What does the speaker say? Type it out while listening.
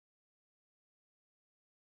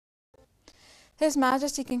His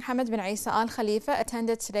Majesty King Hamad bin Isa Al Khalifa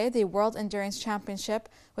attended today the World Endurance Championship,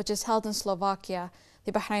 which is held in Slovakia.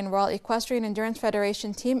 The Bahrain Royal Equestrian Endurance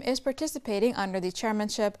Federation team is participating under the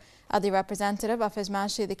chairmanship of the representative of His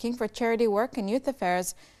Majesty the King for Charity Work and Youth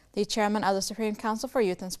Affairs, the chairman of the Supreme Council for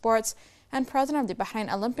Youth and Sports, and president of the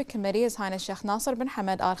Bahrain Olympic Committee, His Highness Sheikh Nasser bin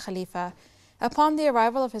Hamad Al Khalifa. Upon the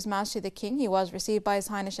arrival of His Majesty the King, he was received by His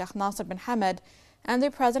Highness Sheikh Nasser bin Hamad and the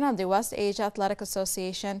president of the West Asia Athletic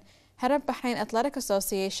Association, head of Bahrain Athletic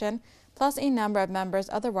Association, plus a number of members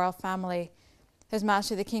of the royal family. His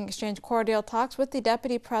Majesty the King exchanged cordial talks with the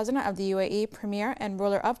Deputy President of the UAE, Premier and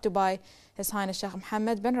ruler of Dubai, His Highness Sheikh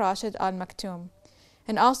Mohammed bin Rashid Al Maktoum,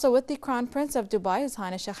 and also with the Crown Prince of Dubai, His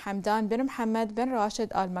Highness Sheikh Hamdan bin Mohammed bin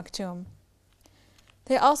Rashid Al Maktoum.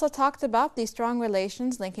 They also talked about the strong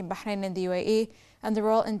relations linking Bahrain and the UAE, and the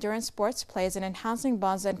role endurance sports plays in enhancing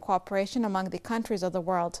bonds and cooperation among the countries of the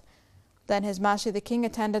world. Then His Majesty the King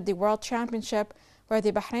attended the World Championship, where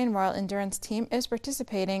the Bahrain Royal Endurance team is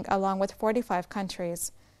participating along with 45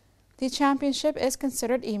 countries. The championship is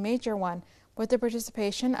considered a major one, with the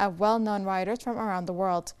participation of well-known riders from around the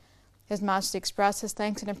world. His Majesty expressed his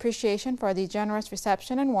thanks and appreciation for the generous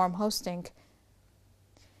reception and warm hosting.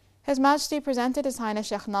 His Majesty presented His Highness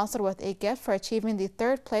Sheikh Nasser with a gift for achieving the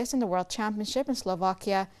 3rd place in the World Championship in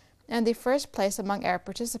Slovakia and the 1st place among Arab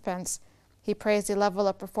participants. He praised the level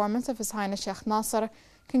of performance of His Highness Sheikh Nasser,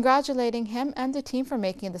 congratulating him and the team for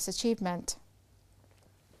making this achievement.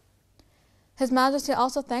 His Majesty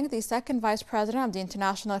also thanked the 2nd Vice President of the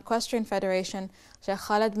International Equestrian Federation, Sheikh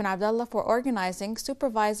Khalid bin Abdullah, for organizing,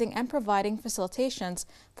 supervising, and providing facilitations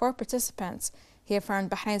for participants. He affirmed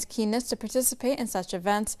Bahrain's keenness to participate in such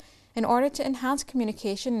events in order to enhance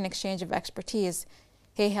communication and exchange of expertise.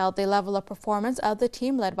 He hailed the level of performance of the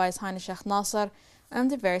team led by His Highness Sheikh Nasser and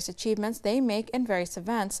the various achievements they make in various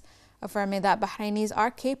events, affirming that Bahrainis are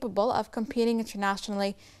capable of competing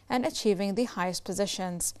internationally and achieving the highest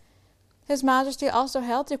positions. His Majesty also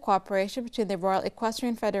hailed the cooperation between the Royal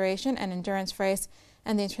Equestrian Federation and Endurance Race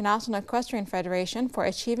and the International Equestrian Federation for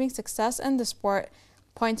achieving success in the sport,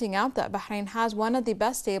 pointing out that Bahrain has one of the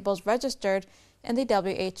best stables registered in the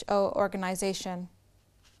WHO organization.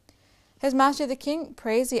 His Majesty the King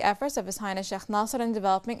praised the efforts of His Highness Sheikh Nasser in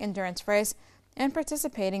developing endurance race and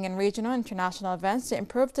participating in regional and international events to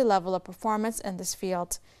improve the level of performance in this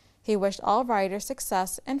field. He wished all riders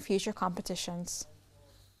success in future competitions.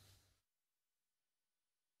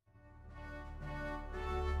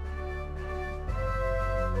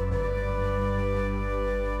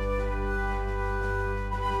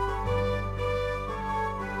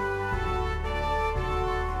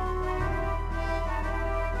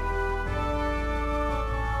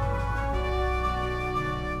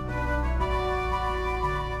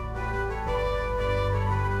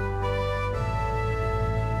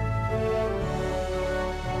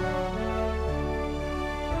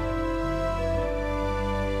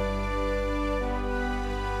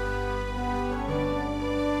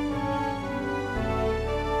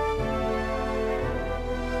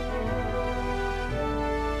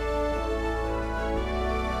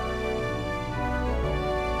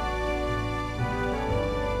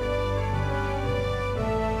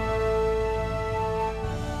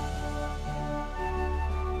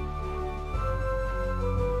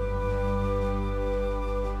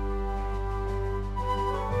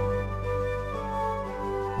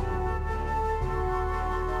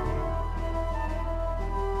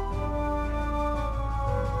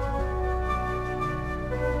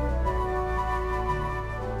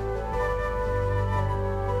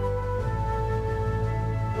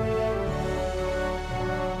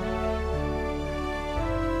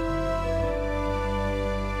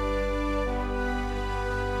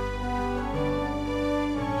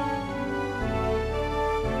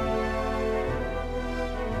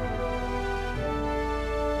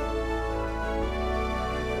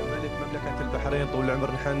 البحرين طول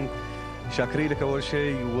العمر نحن شاكرين لك أول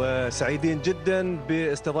شيء وسعيدين جدا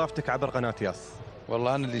باستضافتك عبر قناة ياس.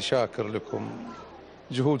 والله أنا اللي شاكر لكم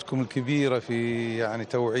جهودكم الكبيرة في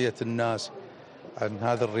توعية الناس عن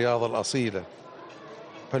هذه الرياضة الأصيلة.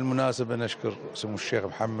 بالمناسبة نشكر سمو الشيخ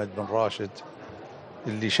محمد بن راشد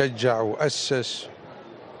اللي شجع وأسس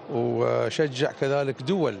وشجع كذلك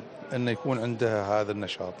دول أن يكون عندها هذا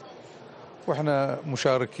النشاط، وإحنا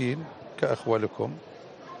مشاركين كأخوة لكم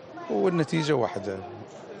والنتيجة واحدة.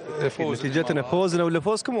 نتيجتنا فوزنا ولا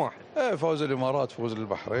فوزكم واحد؟ فوز الإمارات فوز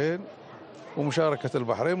البحرين، ومشاركة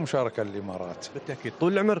البحرين مشاركة الإمارات. بالتأكيد.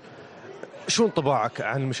 طول العمر شو انطباعك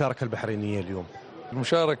عن المشاركة البحرينية اليوم؟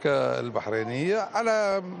 المشاركة البحرينية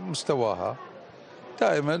على مستواها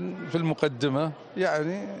دائما في المقدمة،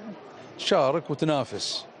 تشارك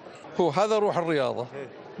وتنافس، هو هذا روح الرياضة،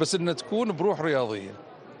 بس إنها تكون بروح رياضية،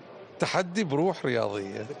 تحدي بروح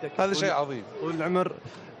رياضية، هذا شيء عظيم. طول العمر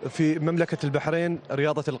في مملكة البحرين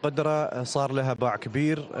رياضة القدرة صار لها باع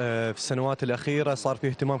كبير في السنوات الأخيرة، صار فيه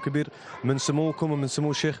اهتمام كبير من سموكم ومن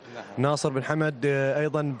سمو الشيخ ناصر بن حمد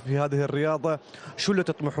أيضا في هذه الرياضة. شو اللي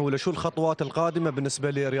تطمحوا له؟ شو الخطوات القادمة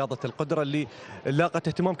بالنسبة لرياضة القدرة اللي لاقت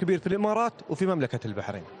اهتمام كبير في الإمارات وفي مملكة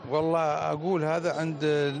البحرين؟ والله أقول هذا عند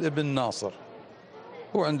الابن ناصر،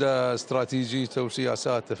 هو عنده استراتيجيته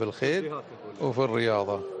وسياساته في الخيل وفي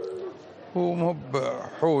الرياضة، هو مو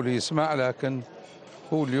بحول يسمع، لكن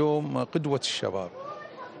هو اليوم قدوة الشباب،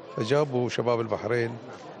 فجابوا شباب البحرين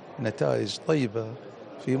نتائج طيبة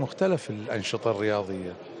في مختلف الأنشطة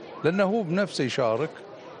الرياضية، لأنه هو بنفسه يشارك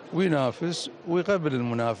وينافس ويقبل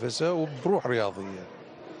المنافسة وبروح رياضية.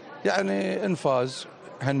 يعني إن فاز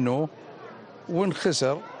هنوه وإن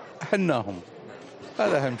خسر هناهم،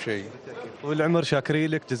 هذا أهم شيء. والعمر شاكرين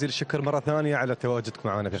لك جزيل الشكر مرة ثانية على تواجدك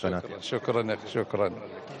معنا في قناتنا. شكرا شكرا.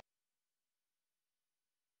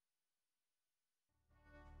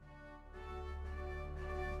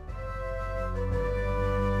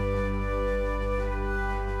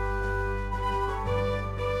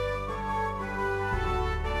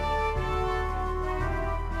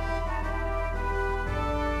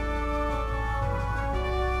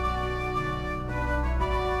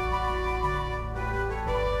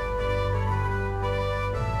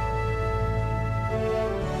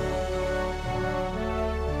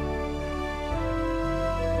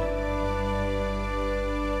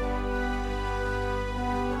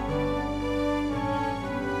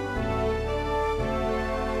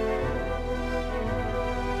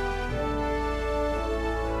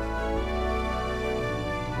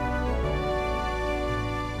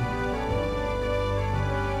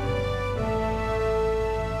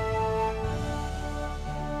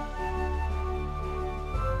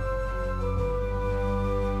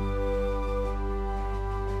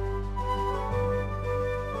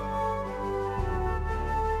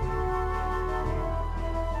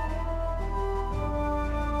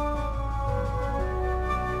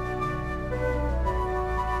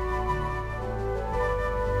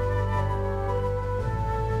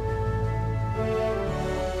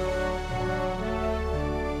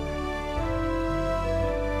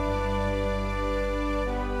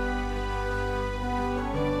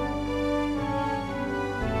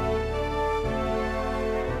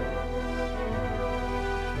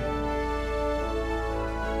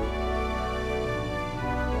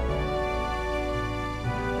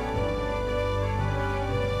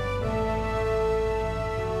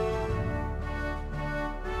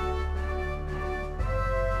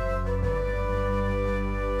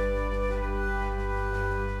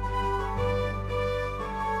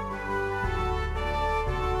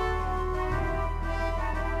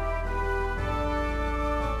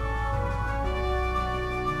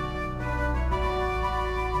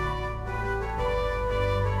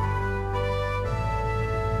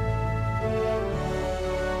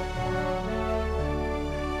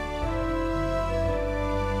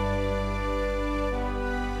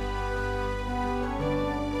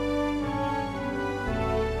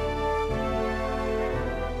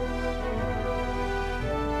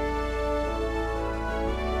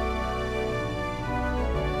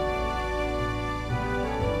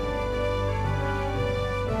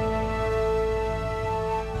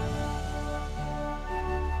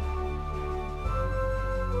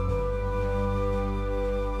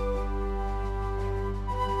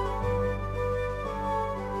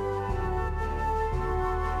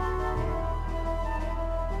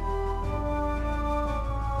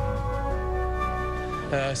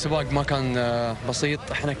 سباق ما كان بسيط،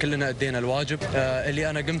 احنا كلنا ادينا الواجب. اللي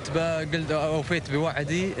انا قمت به قلت اوفيت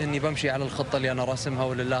بوعدي اني بمشي على الخطه اللي انا راسمها،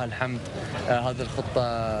 ولله الحمد هذه الخطه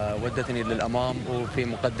ودتني للامام وفي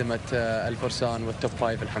مقدمه الفرسان والتوب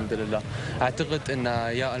فايف الحمد لله. اعتقد ان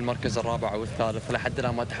يا المركز الرابع او الثالث، لحد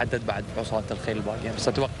الان ما تحدد بعد فحوصات الخيل الباقيه، بس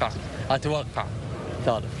اتوقع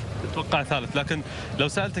ثالث. تتوقع ثالث، لكن لو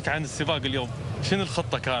سالتك عن السباق اليوم شنو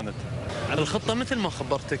الخطه كانت؟ الخطه مثل ما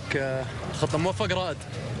خبرتك، الخطه موفق رائد،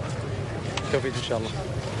 توفيق ان شاء الله.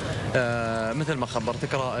 مثل ما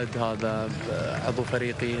خبرتك رائد هذا عضو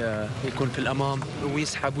فريقي يكون في الامام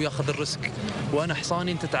ويسحب وياخذ الريسك، وانا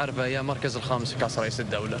حصاني انت تعرفه يا مركز الخامس في كاس رئيس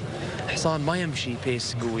الدوله. حصان ما يمشي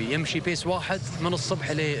بيس قوي، يمشي بيس واحد من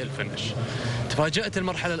الصبح للفنش. تفاجأت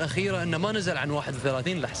المرحله الاخيره انه ما نزل عن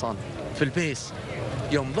 31 الحصان في البيس،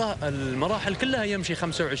 يوم ذا المراحل كلها يمشي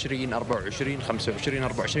 25 24 25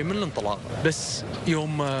 24 من الانطلاق، بس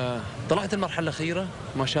يوم طلعت المرحله الاخيره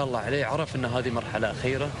ما شاء الله عليه عرف ان هذه مرحله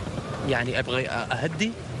اخيره، يعني ابغى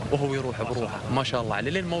اهدي وهو يروح بروحه ما شاء الله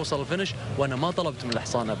عليه لين ما وصل الفينش، وانا ما طلبت من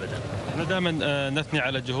الحصان ابدا. احنا دائما نثني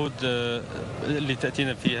على الجهود اللي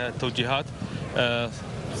تاتينا فيها التوجيهات.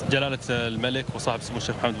 جلالة الملك وصاحب سمو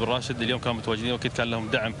الشيخ محمد بن راشد اليوم كانوا متواجدين واكيد كان لهم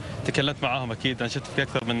دعم، تكلمت معاهم اكيد، انا شفت في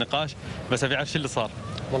اكثر من نقاش، بس ابي اعرف شو اللي صار.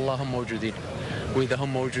 والله هم موجودين، واذا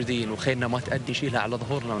هم موجودين وخيلنا ما تأدي شيلها على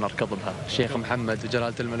ظهورنا ونركض بها. الشيخ محمد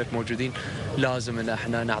وجلاله الملك موجودين، لازم ان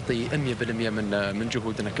احنا نعطي 100% من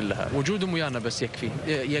جهودنا كلها. وجودهم ويانا بس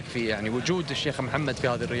يكفي يعني. وجود الشيخ محمد في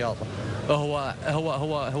هذه الرياضه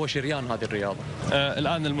هو شريان هذه الرياضه.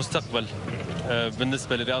 الان المستقبل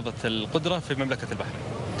بالنسبه لرياضه القدره في مملكه البحرين.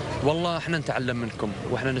 والله احنا نتعلم منكم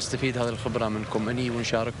واحنا نستفيد هذه الخبره منكم، اني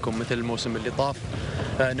ونشارككم مثل الموسم اللي طاف.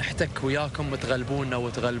 نحتك وياكم، تغلبونا،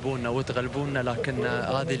 لكن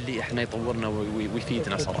هذا اللي احنا يطورنا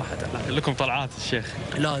ويفيدنا صراحه. لكم طلعات الشيخ.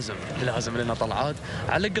 لازم لنا طلعات،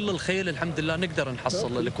 على الاقل الخيل الحمد لله نقدر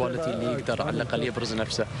نحصل الكواليتي اللي يقدر على الاقل يبرز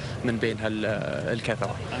نفسه من بين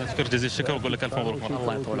الكثره. انا اشكر جزيل الشكر واقول لك الف مبروك.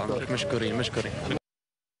 الله يطول عمرك، مشكورين.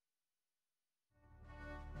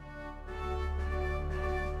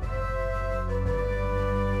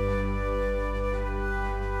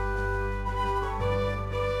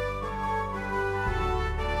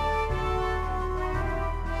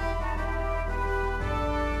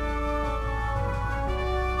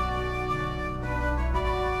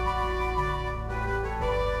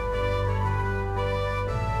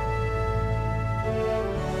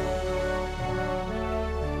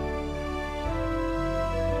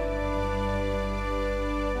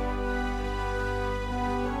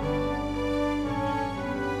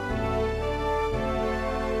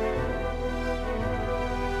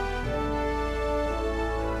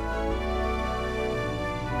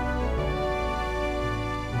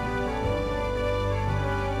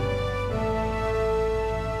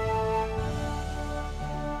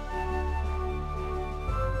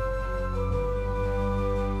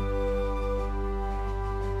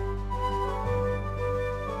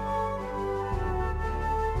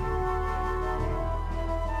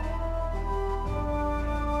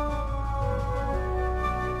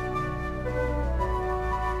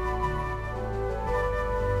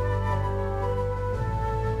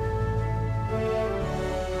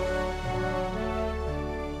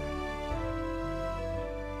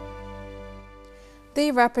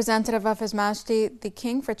 The representative of His Majesty the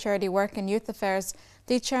King for Charity Work and Youth Affairs,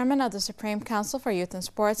 the Chairman of the Supreme Council for Youth and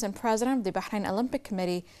Sports and President of the Bahrain Olympic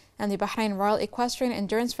Committee and the Bahrain Royal Equestrian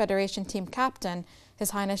Endurance Federation Team Captain,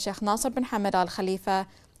 His Highness Sheikh Nasser bin Hamad Al Khalifa,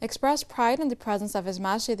 expressed pride in the presence of His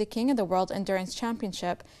Majesty the King in the World Endurance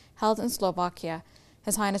Championship held in Slovakia.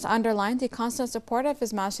 His Highness underlined the constant support of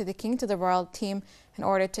His Majesty the King to the royal team in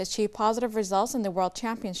order to achieve positive results in the World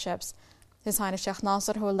Championships. His Highness Sheikh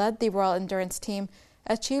Nasser, who led the Royal Endurance team,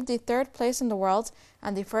 achieved the 3rd place in the world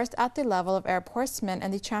and the first at the level of Arab horsemen in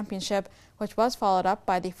the championship, which was followed up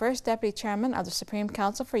by the first Deputy Chairman of the Supreme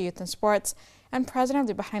Council for Youth and Sports and President of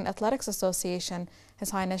the Bahrain Athletics Association, His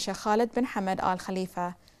Highness Sheikh Khalid bin Hamad Al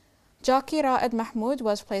Khalifa. Jockey Ra'ed Mahmoud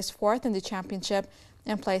was placed 4th in the championship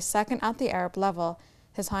and placed 2nd at the Arab level.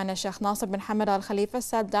 His Highness Sheikh Nasser bin Hamad Al Khalifa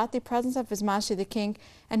said that the presence of His Majesty the King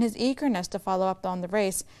and his eagerness to follow up on the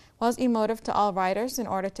race was a motive to all riders in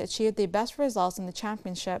order to achieve the best results in the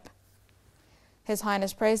championship. His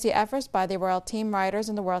Highness praised the efforts by the royal team riders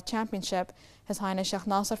in the World Championship. His Highness Sheikh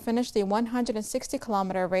Nasser finished the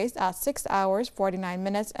 160-kilometer race at 6 hours, 49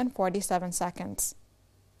 minutes and 47 seconds.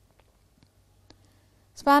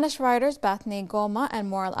 Spanish riders Bethany Goma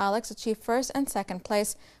and Moral Alex achieved 1st and 2nd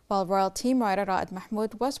place, while royal team rider Ra'ed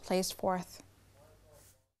Mahmoud was placed 4th.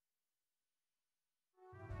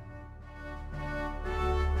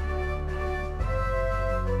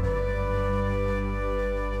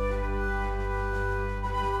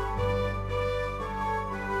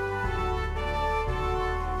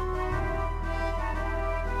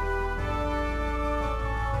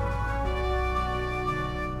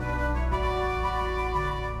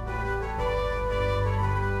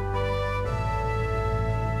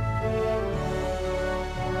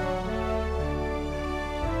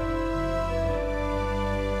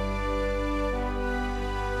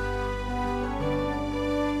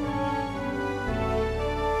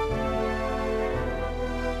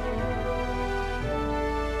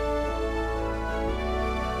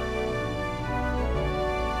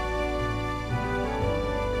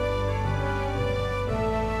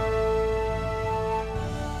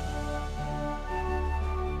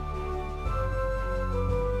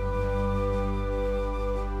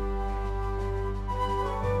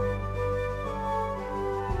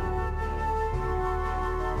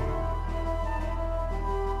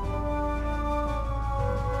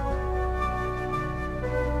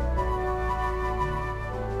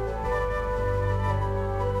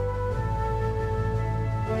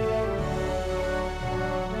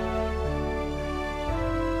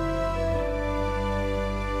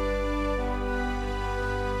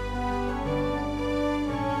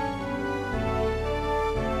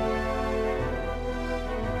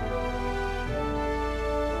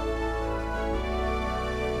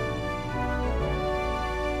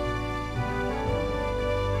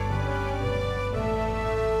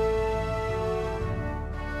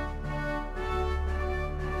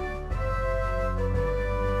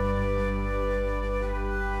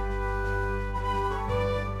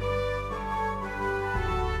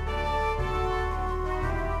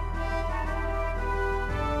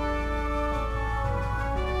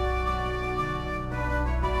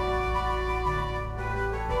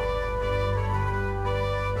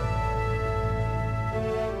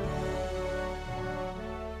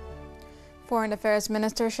 Foreign Affairs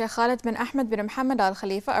Minister Sheikh Khalid bin Ahmed bin Mohammed Al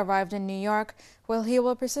Khalifa arrived in New York, where he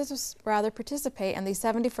will participate in the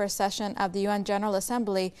 71st session of the UN General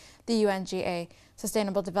Assembly, the UNGA.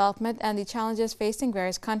 Sustainable development and the challenges facing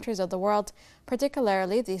various countries of the world,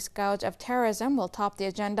 particularly the scourge of terrorism, will top the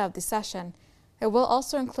agenda of the session. It will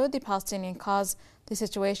also include the Palestinian cause, the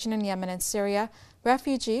situation in Yemen and Syria,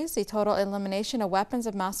 refugees, the total elimination of weapons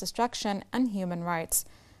of mass destruction, and human rights.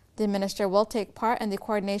 The minister will take part in the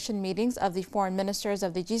coordination meetings of the foreign ministers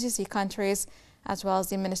of the GCC countries, as well as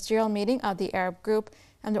the ministerial meeting of the Arab Group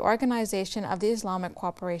and the Organization of the Islamic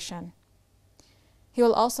Cooperation. He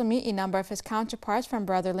will also meet a number of his counterparts from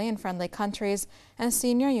brotherly and friendly countries and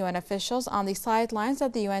senior UN officials on the sidelines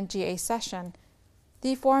of the UNGA session.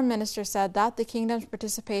 The foreign minister said that the kingdom's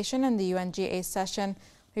participation in the UNGA session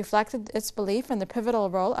reflected its belief in the pivotal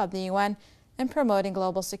role of the UN in promoting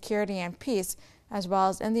global security and peace, as well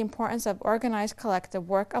as in the importance of organized collective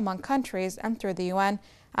work among countries and through the UN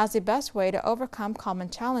as the best way to overcome common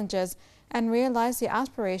challenges and realize the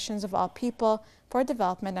aspirations of all people for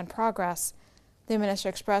development and progress. The minister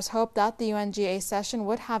expressed hope that the UNGA session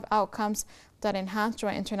would have outcomes that enhance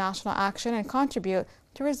joint international action and contribute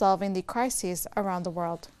to resolving the crises around the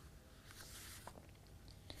world.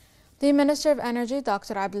 The Minister of Energy,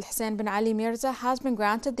 Dr. Abdul Hussein bin Ali Mirza, has been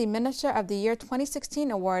granted the Minister of the Year 2016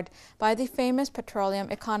 award by the famous Petroleum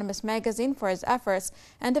Economist magazine for his efforts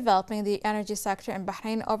in developing the energy sector in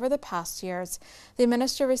Bahrain over the past years. The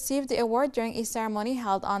minister received the award during a ceremony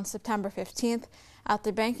held on September 15th at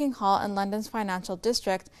the Banking Hall in London's Financial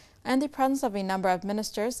District in the presence of a number of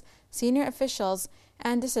ministers, senior officials,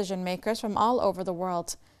 and decision makers from all over the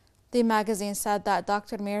world. The magazine said that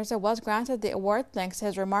Dr. Mirza was granted the award thanks to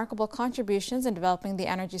his remarkable contributions in developing the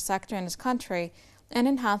energy sector in his country and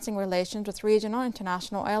enhancing relations with regional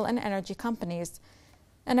international oil and energy companies.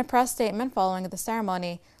 In a press statement following the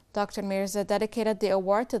ceremony, Dr. Mirza dedicated the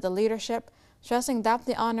award to the leadership, stressing that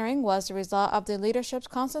the honoring was the result of the leadership's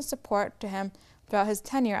constant support to him throughout his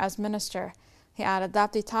tenure as minister. He added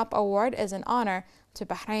that the top award is an honor to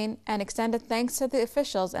Bahrain and extended thanks to the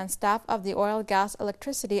officials and staff of the oil, gas,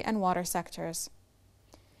 electricity, and water sectors.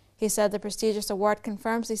 He said the prestigious award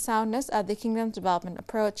confirms the soundness of the kingdom's development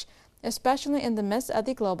approach, especially in the midst of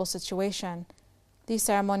the global situation. The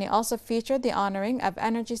ceremony also featured the honoring of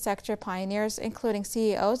energy sector pioneers, including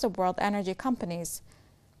CEOs of world energy companies.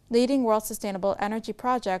 Leading world sustainable energy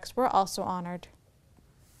projects were also honored.